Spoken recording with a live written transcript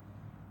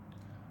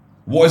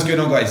What is going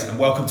on, guys, and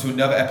welcome to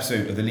another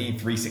episode of the Lean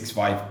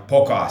 365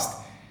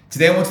 podcast.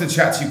 Today I wanted to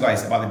chat to you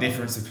guys about the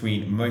difference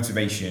between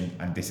motivation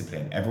and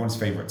discipline, everyone's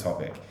favorite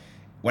topic.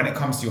 When it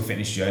comes to your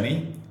fitness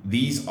journey,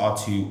 these are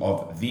two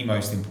of the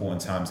most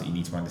important terms that you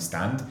need to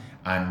understand,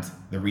 and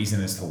the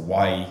reason as to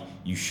why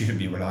you shouldn't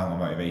be relying on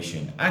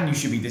motivation and you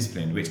should be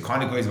disciplined, which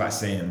kind of goes without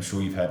saying. I'm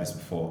sure you've heard this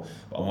before,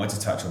 but I wanted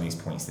to touch on these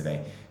points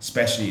today,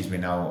 especially as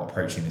we're now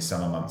approaching the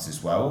summer months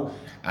as well.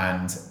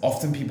 And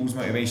often people's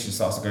motivation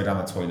starts to go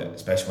down the toilet,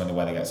 especially when the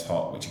weather gets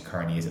hot, which it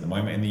currently is at the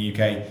moment in the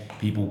UK.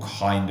 People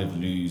kind of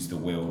lose the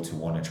will to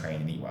want to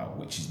train and eat well,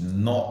 which is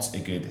not a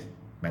good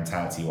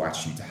mentality or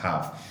attitude to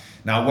have.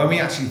 Now, when we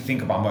actually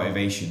think about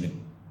motivation, the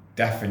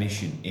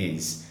definition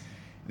is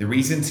the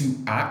reason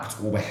to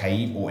act or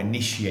behave or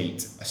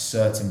initiate a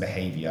certain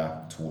behavior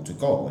towards a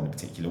goal in a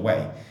particular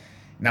way.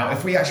 Now,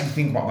 if we actually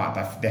think about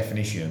that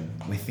definition,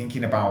 we're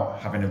thinking about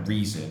having a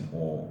reason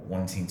or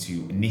wanting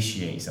to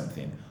initiate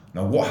something.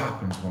 Now, what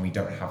happens when we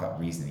don't have that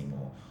reason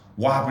anymore?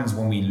 What happens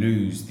when we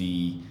lose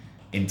the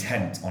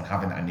intent on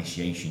having that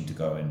initiation to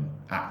go and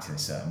act in a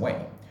certain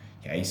way?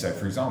 Okay, so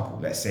for example,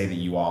 let's say that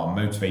you are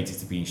motivated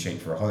to be in shape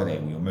for a holiday,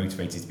 or you're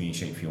motivated to be in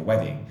shape for your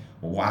wedding.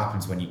 Well, what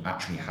happens when you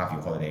actually have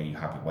your holiday or you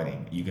have your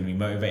wedding? Are you going to be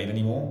motivated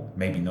anymore?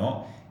 Maybe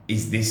not.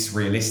 Is this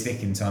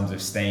realistic in terms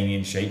of staying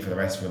in shape for the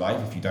rest of your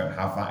life if you don't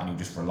have that and you're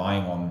just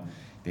relying on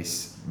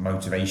this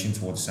motivation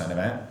towards a certain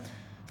event?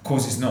 Of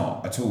course it's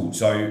not at all.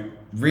 So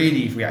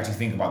really, if we actually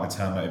think about the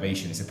term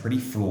motivation, it's a pretty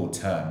flawed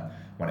term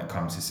when it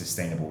comes to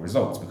sustainable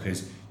results,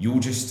 because you're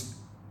just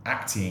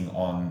acting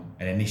on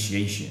an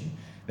initiation.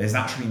 There's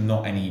actually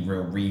not any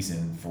real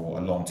reason for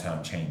a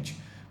long-term change,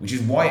 which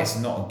is why it's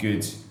not a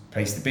good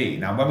place to be.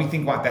 Now, when we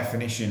think about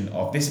definition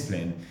of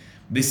discipline,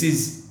 this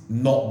is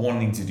not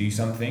wanting to do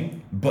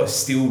something, but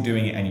still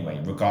doing it anyway,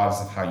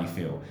 regardless of how you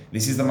feel.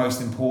 This is the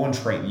most important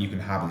trait that you can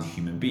have as a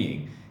human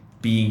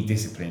being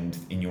disciplined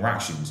in your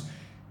actions,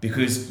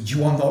 because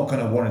you are not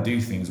going to want to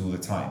do things all the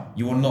time.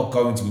 You are not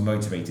going to be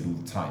motivated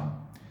all the time.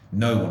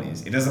 No one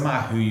is. It doesn't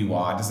matter who you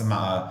are. It doesn't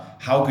matter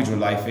how good your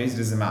life is. It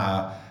doesn't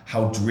matter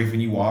how driven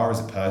you are as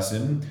a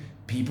person.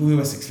 People who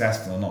are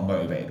successful are not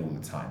motivated all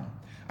the time.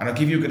 And I'll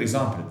give you a good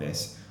example of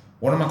this.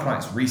 One of my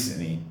clients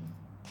recently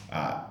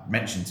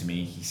mentioned to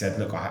me, he said,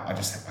 look, I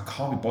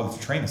can't be bothered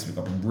to train this week.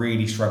 I've been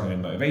really struggling with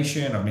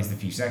motivation. I've missed a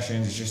few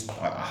sessions. It's just,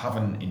 I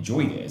haven't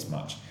enjoyed it as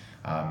much.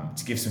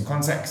 To give some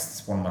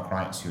context, one of my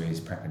clients who is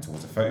prepping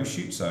towards a photo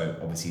shoot, so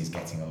obviously is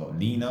getting a lot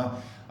leaner,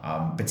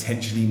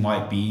 potentially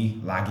might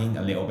be lagging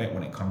a little bit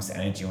when it comes to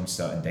energy on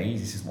certain days.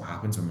 This is what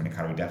happens when we're in a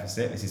calorie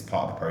deficit. This is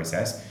part of the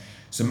process.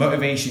 So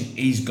motivation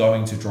is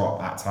going to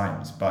drop at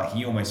times, but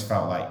he almost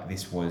felt like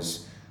this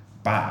was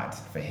bad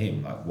for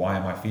him. Like, why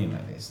am I feeling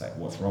like this? Like,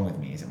 what's wrong with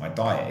me? Is it my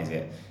diet? Is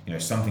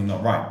it, something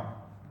not right?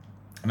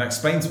 And I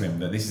explained to him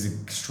that this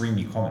is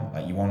extremely common.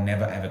 Like, you are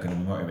never ever going to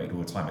be motivated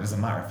all the time. It doesn't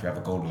matter if you have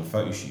a goal of a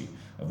photo shoot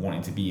of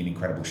wanting to be in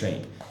incredible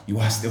shape. You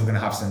are still going to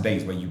have some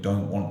days where you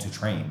don't want to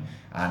train,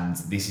 and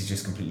this is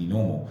just completely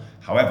normal.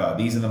 However,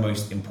 these are the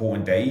most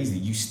important days that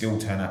you still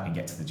turn up and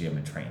get to the gym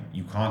and train.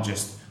 You can't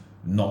just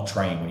not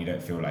train when you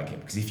don't feel like it,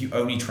 because if you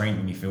only train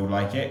when you feel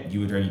like it,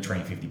 you would only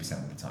train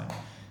 50% of the time.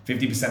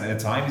 50% of the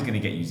time is going to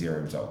get you zero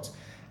results.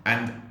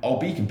 And I'll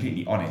be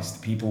completely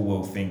honest, people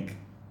will think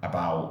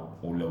about,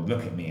 or they'll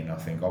look at me and they'll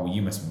think, oh, well,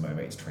 you must be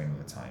motivated to train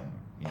all the time.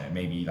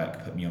 Maybe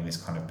like put me on this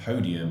kind of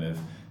podium of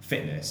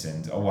fitness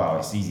and, oh wow,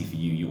 it's easy for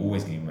you. You're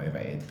always going to be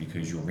motivated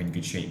because you're in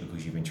good shape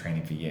because you've been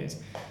training for years.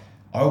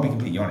 I will be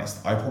completely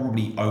honest. I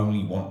probably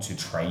only want to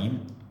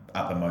train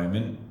at the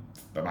moment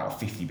about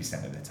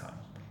 50% of the time.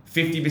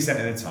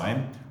 50% of the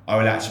time, I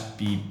will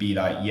actually be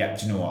like, yeah,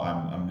 do you know what?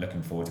 I'm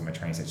looking forward to my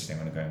training session. I'm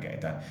going to go and get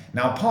it done.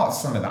 Now, part of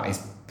some of that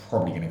is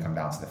probably going to come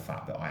down to the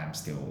fact that I am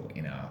still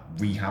in a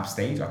rehab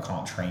stage. I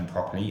can't train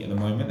properly at the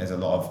moment. There's a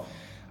lot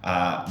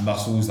of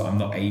muscles that I'm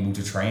not able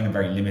to train. I'm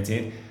very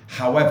limited.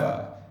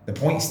 However, the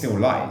point still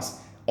lies.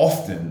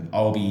 Often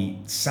I'll be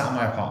sat in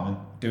my apartment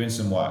doing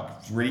some work,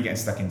 really getting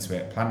stuck into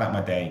it, planned out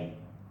my day,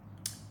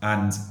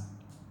 and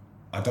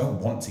I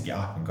don't want to get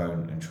up and go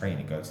and train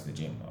and go to the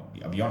gym.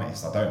 I'll be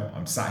honest, I don't.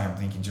 I'm sat here, I'm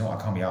thinking, do you know what,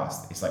 I can't be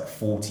asked. It's like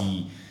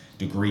 40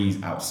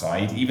 degrees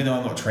outside. Even though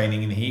I'm not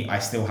training in the heat, I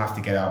still have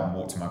to get out and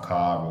walk to my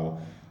car or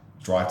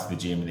drive to the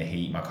gym in the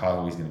heat. My car's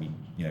always going to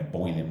be,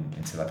 boiling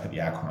until I put the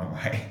aircon on,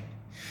 right?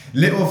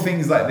 Little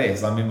things like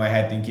this, I'm in my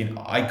head thinking,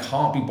 I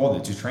can't be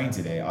bothered to train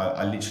today.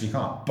 I literally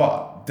can't.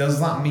 But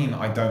does that mean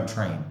I don't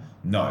train?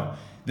 No.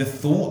 The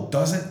thought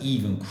doesn't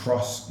even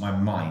cross my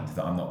mind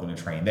that I'm not going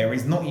to train. There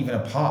is not even a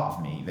part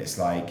of me that's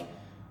like,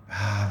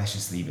 let's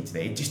just leave it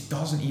today. It just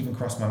doesn't even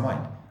cross my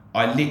mind.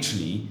 I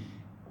literally,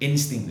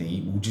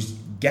 instinctively will just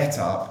get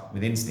up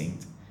with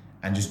instinct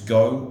and just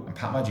go and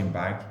pack my gym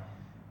bag,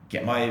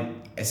 get my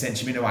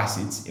essential amino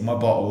acids in my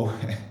bottle,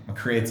 my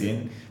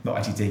creatine, not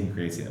actually taking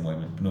creatine at the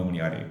moment, but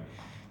normally I do.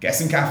 Get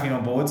some caffeine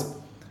on board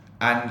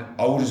and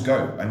I will just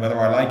go. And whether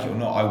I like it or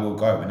not, I will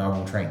go and I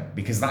will train,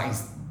 because that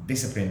is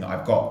discipline that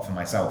I've got for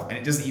myself. And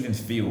it doesn't even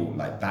feel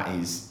like that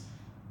is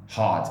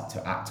hard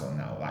to act on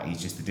now. That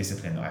is just the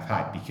discipline that I've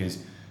had,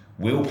 because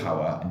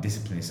willpower and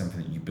discipline is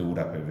something that you build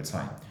up over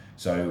time.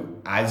 So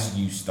as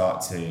you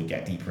start to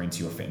get deeper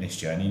into your fitness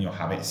journey and your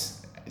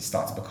habits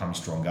start to become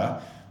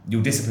stronger,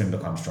 your discipline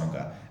becomes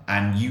stronger,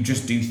 and you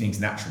just do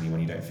things naturally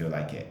when you don't feel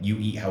like it. You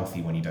eat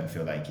healthy when you don't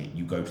feel like it.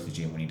 You go to the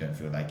gym when you don't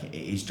feel like it.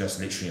 It is just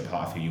literally a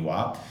part of who you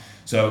are.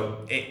 So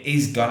it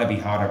is gonna be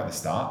harder at the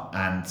start,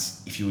 and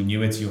if you're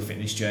newer to your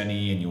fitness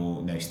journey and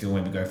you're still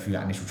maybe go through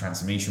that initial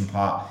transformation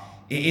part,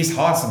 it is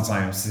hard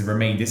sometimes to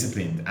remain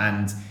disciplined,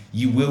 and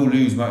you will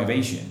lose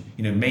motivation.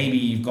 Maybe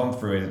you've gone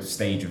through a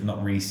stage of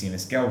not really seeing the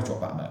scales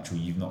drop that much, or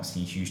you've not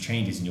seen huge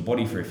changes in your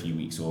body for a few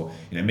weeks, or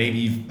maybe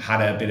you've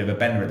had a bit of a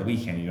bender at the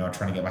weekend,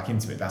 trying to get back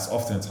into it. That's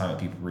often the time that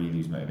people really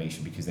lose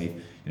motivation, because they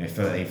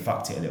feel that they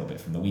fucked it a little bit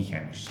from the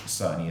weekend, which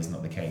certainly is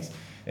not the case.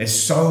 There's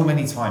so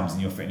many times in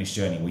your fitness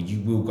journey where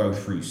you will go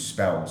through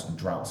spells and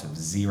droughts of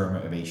zero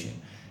motivation,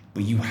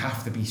 but you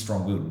have to be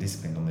strong-willed and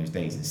disciplined on those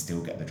days and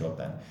still get the job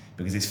done,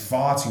 because it's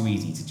far too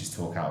easy to just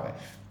talk out of it.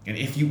 And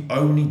if you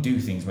only do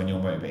things when you're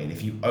motivated,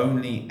 if you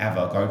only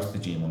ever go to the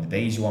gym on the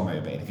days you are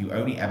motivated, if you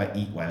only ever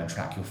eat well and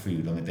track your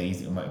food on the days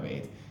that you're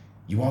motivated,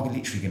 you are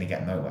literally going to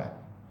get nowhere.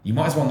 You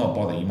might as well not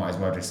bother. You might as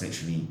well just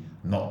literally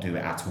not do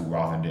it at all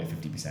rather than do it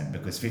 50%,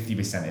 because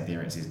 50%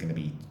 adherence is going to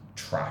be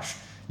trash.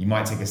 You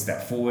might take a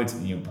step forward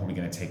and you're probably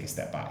going to take a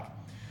step back.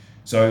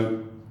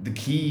 So the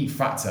key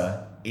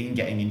factor in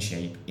getting in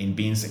shape, in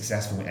being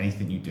successful in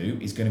anything you do,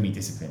 is going to be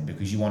discipline,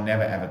 because you are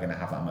never ever going to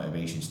have that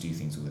motivation to do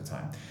things all the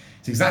time.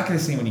 It's exactly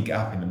the same when you get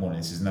up in the morning.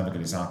 This is another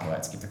good example I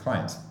like to give to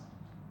clients.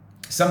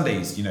 Some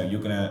days, you're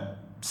going to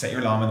set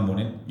your alarm in the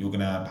morning. You're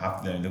going to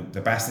have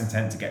the best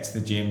intent to get to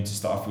the gym, to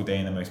start off your day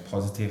in the most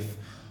positive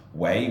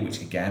way,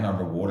 which again, I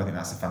reward. I think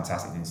that's a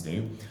fantastic thing to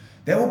do.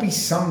 There will be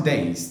some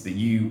days that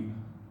you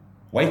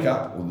wake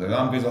up, or the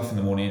alarm goes off in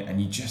the morning, and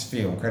you just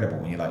feel incredible.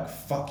 And you're like,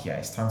 fuck yeah,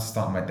 it's time to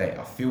start my day.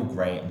 I feel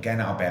great. I'm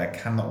getting out of bed. I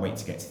cannot wait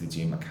to get to the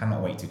gym. I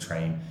cannot wait to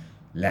train.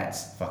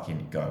 Let's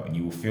fucking go. And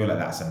you will feel like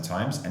that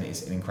sometimes, and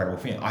it's an incredible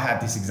feeling. I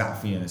had this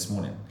exact feeling this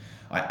morning.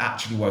 I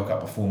actually woke up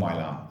before my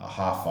alarm at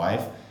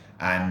 5:30,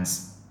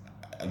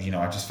 and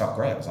I just felt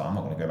great. I was like, I'm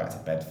not going to go back to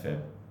bed for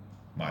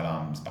my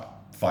alarm's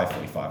about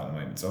 5:45 at the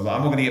moment. So I was like,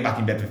 I'm not going to get back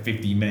in bed for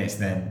 15 minutes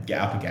and then get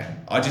up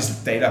again. I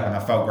just stayed up and I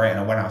felt great, and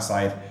I went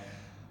outside,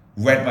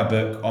 read my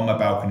book on my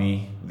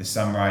balcony with the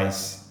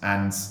sunrise,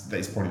 and that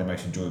is probably the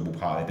most enjoyable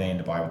part of the day in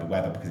Dubai with the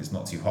weather, because it's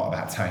not too hot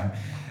at that time.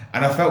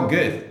 And I felt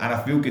good, and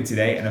I feel good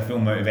today, and I feel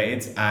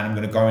motivated, and I'm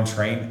going to go and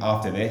train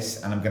after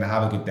this, and I'm going to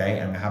have a good day,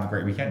 and I'm going to have a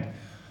great weekend.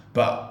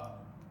 But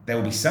there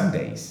will be some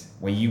days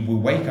where you will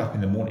wake up in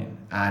the morning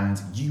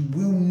and you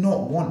will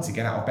not want to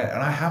get out of bed.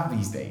 And I have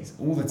these days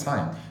all the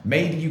time.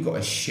 Maybe you got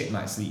a shit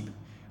night's sleep.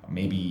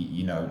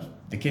 Maybe,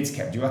 the kids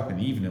kept you up in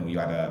the evening, or you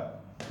had a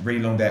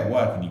really long day at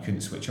work and you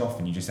couldn't switch off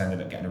and you just ended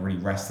up getting a really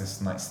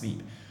restless night's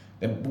sleep.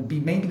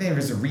 Maybe there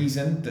is a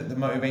reason that the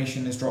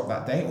motivation has dropped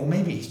that day, or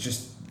maybe it's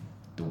just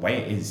the way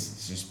it is.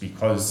 It's just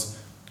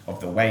because of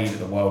the way that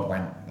the world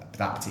went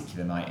that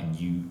particular night, and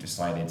you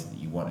decided that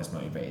you weren't as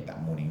motivated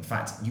that morning. In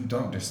fact, you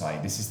don't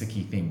decide. This is the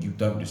key thing. You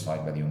don't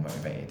decide whether you're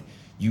motivated.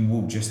 You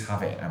will just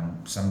have it,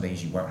 and some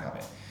days you won't have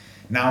it.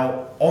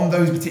 Now, on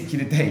those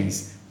particular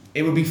days,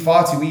 it would be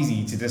far too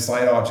easy to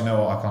decide, do you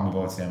know what, I can't be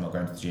bothered today, I'm not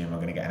going to the gym, I'm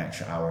going to get an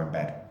extra hour in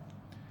bed.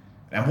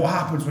 And what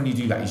happens when you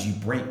do that is you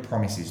break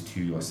promises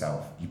to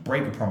yourself. You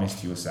break a promise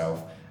to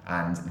yourself,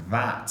 and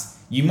that,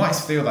 you might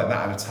feel like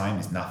that at the time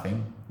is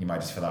nothing. You might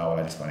just feel like,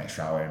 I just got an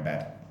extra hour in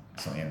bed.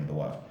 It's not the end of the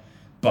world.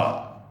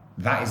 But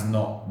that is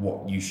not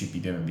what you should be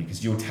doing,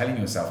 because you're telling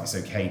yourself it's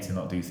okay to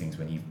not do things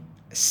when you've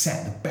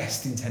set the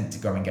best intent to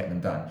go and get them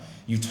done.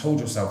 You've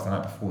told yourself the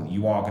night before that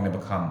you are going to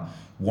become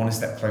one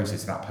step closer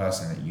to that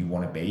person that you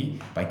want to be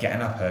by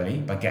getting up early,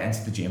 by getting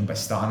to the gym, by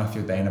starting off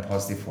your day in a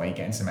positive way,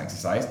 getting some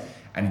exercise.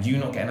 And you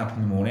not getting up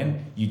in the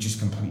morning, you just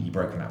completely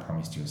broken that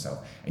promise to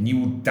yourself. And you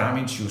will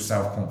damage your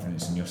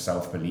self-confidence and your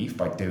self-belief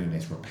by doing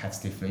this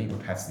repetitively.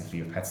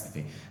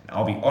 And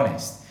I'll be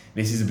honest,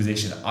 this is a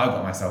position I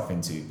got myself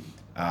into.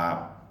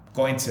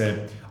 Got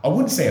into, I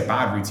wouldn't say a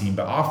bad routine,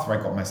 but after I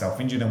got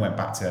myself injured and went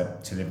back to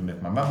living with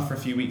my mum for a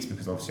few weeks,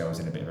 because obviously I was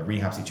in a bit of a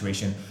rehab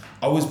situation,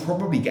 I was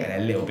probably getting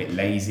a little bit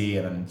lazy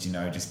and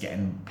just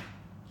getting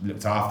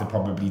looked after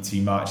probably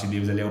too much, and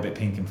it was a little bit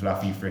pink and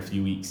fluffy for a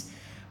few weeks.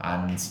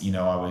 And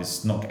I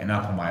was not getting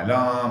up on my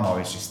alarm, I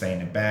was just staying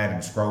in bed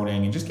and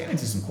scrolling and just getting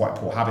into some quite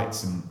poor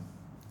habits, and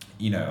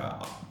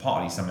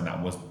partly something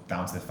that was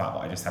down to the fact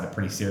that I just had a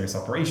pretty serious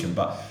operation.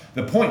 But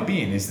the point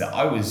being is that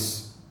I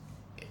was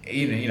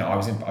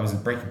I was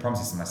breaking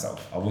promises to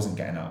myself. I wasn't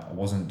getting up. I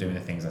wasn't doing the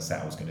things I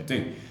said I was going to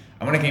do.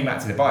 And when I came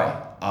back to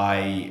Dubai,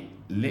 I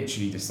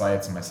literally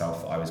decided to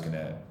myself that I was going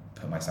to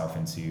put myself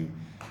into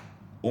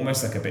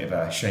almost like a bit of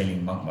a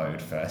Shaolin monk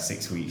mode for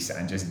 6 weeks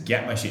and just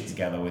get my shit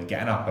together with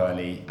getting up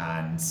early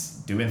and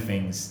doing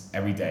things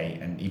every day,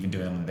 and even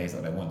doing them on the days that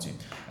I don't want to.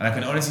 And I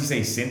can honestly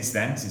say since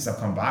then, since I've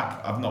come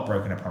back, I've not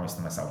broken a promise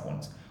to myself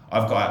once.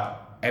 I've got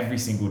up every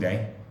single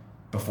day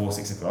before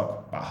 6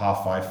 o'clock, about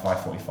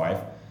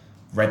 5:45,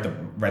 read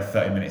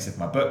 30 minutes of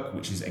my book,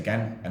 which is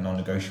again a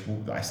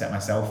non-negotiable that I set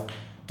myself.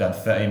 done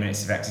 30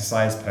 minutes of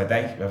exercise per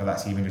day, whether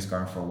that's even just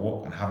going for a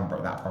walk, and haven't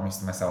broke that promise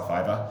to myself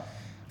either.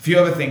 A few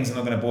other things, I'm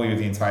not going to bore you with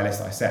the entire list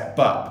that I set,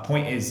 but the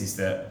point is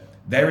that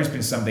there has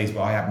been some days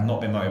where I have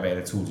not been motivated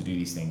at all to do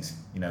these things.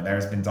 There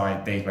has been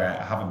days where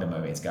I haven't been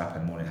motivated to get up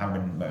in the morning,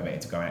 haven't been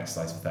motivated to go and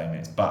exercise for 30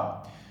 minutes,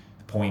 but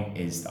the point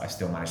is that I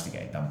still managed to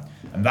get it done.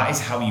 And that is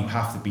how you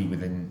have to be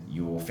within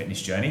your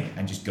fitness journey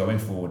and just going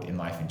forward in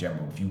life in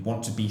general. If you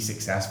want to be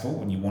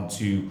successful and you want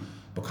to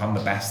become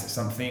the best at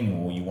something,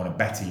 or you want to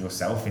better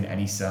yourself in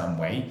any certain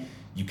way,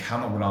 you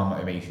cannot rely on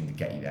motivation to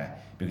get you there,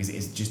 because it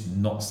is just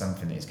not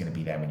something that is going to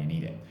be there when you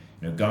need it.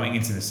 Going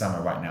into the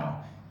summer right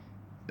now,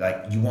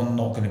 like, you are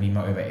not going to be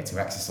motivated to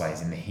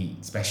exercise in the heat,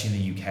 especially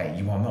in the UK.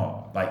 You are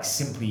not. Like,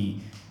 simply,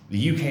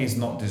 the UK is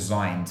not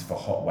designed for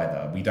hot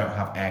weather. We don't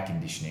have air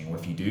conditioning, or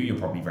if you do, you're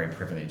probably very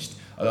privileged.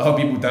 A lot of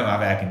people don't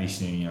have air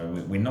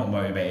conditioning. We're not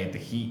motivated. The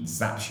heat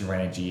zaps your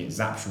energy, it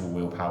zaps your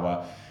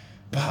willpower.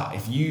 But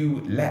if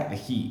you let the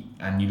heat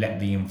and you let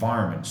the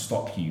environment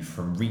stop you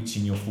from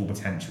reaching your full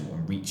potential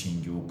and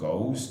reaching your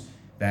goals,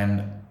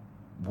 then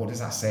what does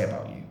that say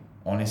about you?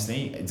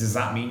 Honestly, does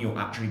that mean you're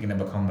actually going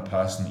to become the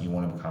person that you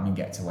want to become and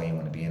get to where you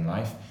want to be in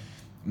life?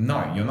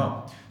 No, you're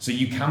not. So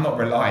you cannot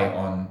rely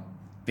on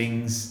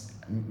things,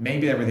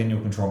 maybe they're within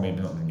your control,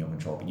 maybe not within your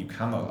control, but you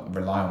cannot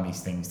rely on these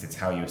things to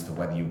tell you as to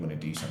whether you're going to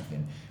do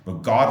something.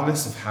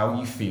 Regardless of how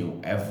you feel,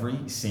 every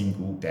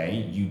single day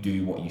you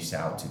do what you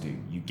set out to do.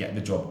 You get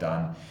the job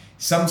done.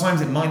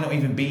 Sometimes it might not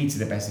even be to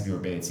the best of your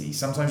ability.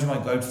 Sometimes you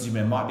might go to the gym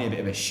and it might be a bit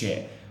of a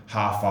shit,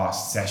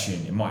 half-assed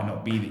session. It might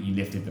not be that you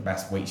lifted the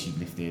best weights you've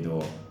lifted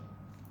or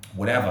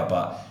whatever,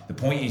 but the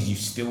point is you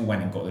still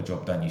went and got the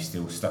job done. You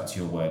still stuck to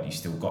your word. You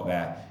still got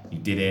there. You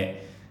did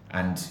it,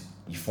 and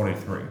you followed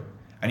through.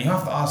 And you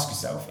have to ask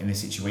yourself in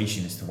this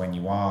situation, as to when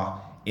you are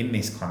in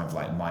this kind of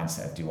like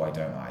mindset of do I,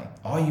 don't I,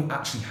 are you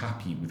actually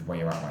happy with where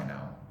you're at right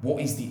now?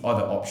 What is the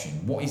other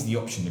option? What is the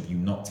option of you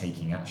not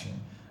taking action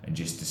and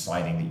just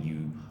deciding that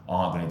you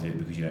aren't going to do it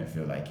because you don't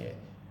feel like it?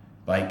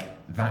 Like,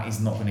 that is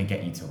not going to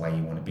get you to where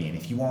you want to be. And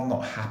if you are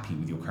not happy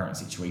with your current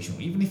situation,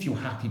 or even if you're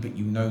happy but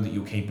you know that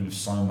you're capable of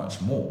so much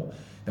more,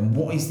 then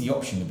what is the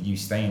option of you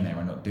staying there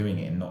and not doing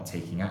it and not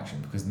taking action?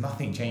 Because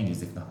nothing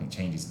changes if nothing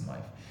changes in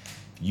life.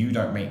 If you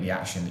don't make the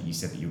action that you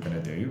said that you're going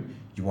to do,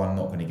 you are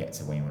not going to get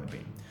to where you want to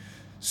be.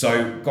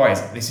 So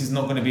guys, this is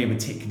not going to be a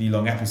particularly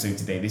long episode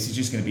today. This is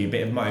just going to be a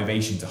bit of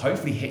motivation to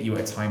hopefully hit you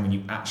at a time when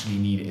you actually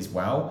need it as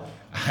well.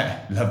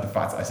 I love the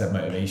fact that I said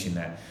motivation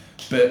there.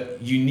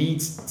 But you need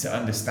to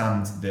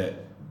understand that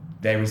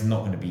there are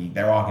going to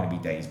be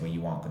days where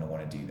you aren't going to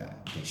want to do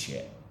this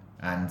shit.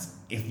 And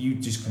if you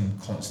just can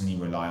constantly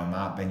rely on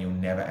that, then you're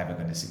never ever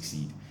going to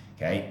succeed.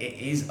 Okay?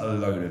 It is a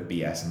load of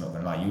BS, I'm not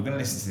going to lie. You're going to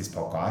listen to this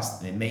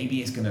podcast, and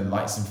maybe it's going to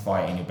light some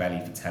fire in your belly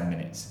for 10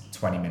 minutes,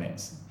 20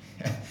 minutes.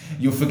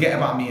 You'll forget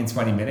about me in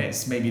 20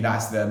 minutes. Maybe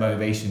that's the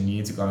motivation you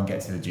need to go and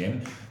get to the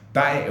gym.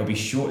 It'll be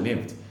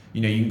short-lived.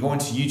 You can go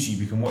onto YouTube,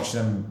 you can watch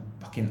some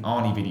fucking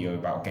Arnie video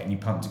about getting you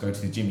pumped to go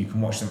to the gym. You can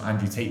watch some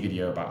Andrew Tate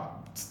video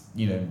about,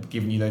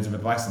 giving you loads of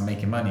advice on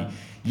making money.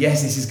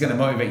 Yes, this is going to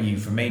motivate you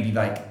for maybe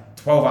like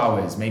 12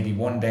 hours, maybe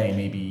one day,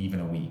 maybe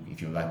even a week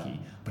if you're lucky.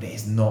 But it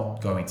is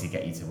not going to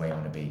get you to where you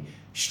want to be.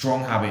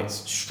 Strong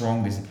habits,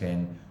 strong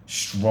discipline,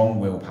 strong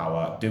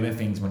willpower, doing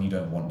things when you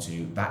don't want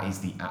to, that is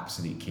the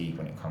absolute key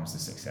when it comes to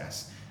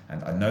success.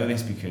 And I know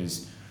this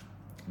because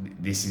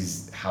this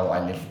is how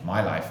I live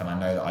my life, and I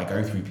know that I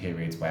go through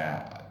periods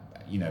where,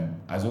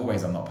 as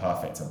always, I'm not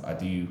perfect. I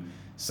do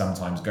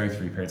sometimes go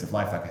through periods of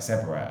life, like I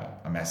said, where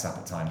I mess up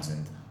at times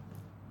and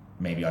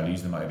maybe I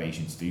lose the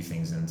motivation to do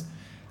things. And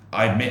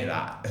I admit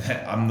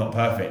that I'm not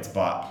perfect,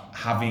 but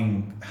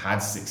having had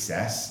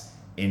success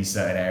in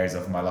certain areas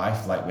of my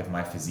life, like with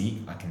my physique,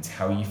 I can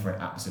tell you for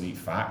an absolute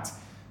fact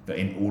that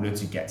in order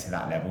to get to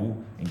that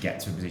level and get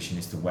to a position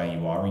as to where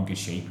you are in good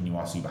shape and you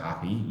are super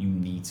happy, you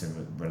need to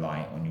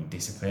rely on your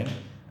discipline,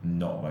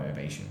 not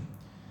motivation.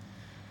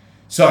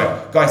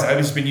 So, guys, I hope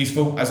this has been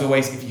useful. As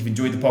always, if you've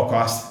enjoyed the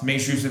podcast, make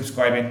sure you're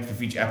subscribing for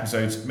future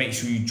episodes. Make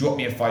sure you drop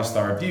me a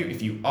 5-star review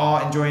if you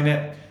are enjoying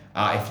it.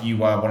 If you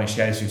want to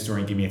share this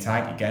story and give me a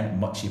tag, again,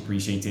 much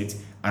appreciated.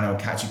 And I'll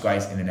catch you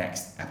guys in the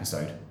next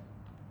episode.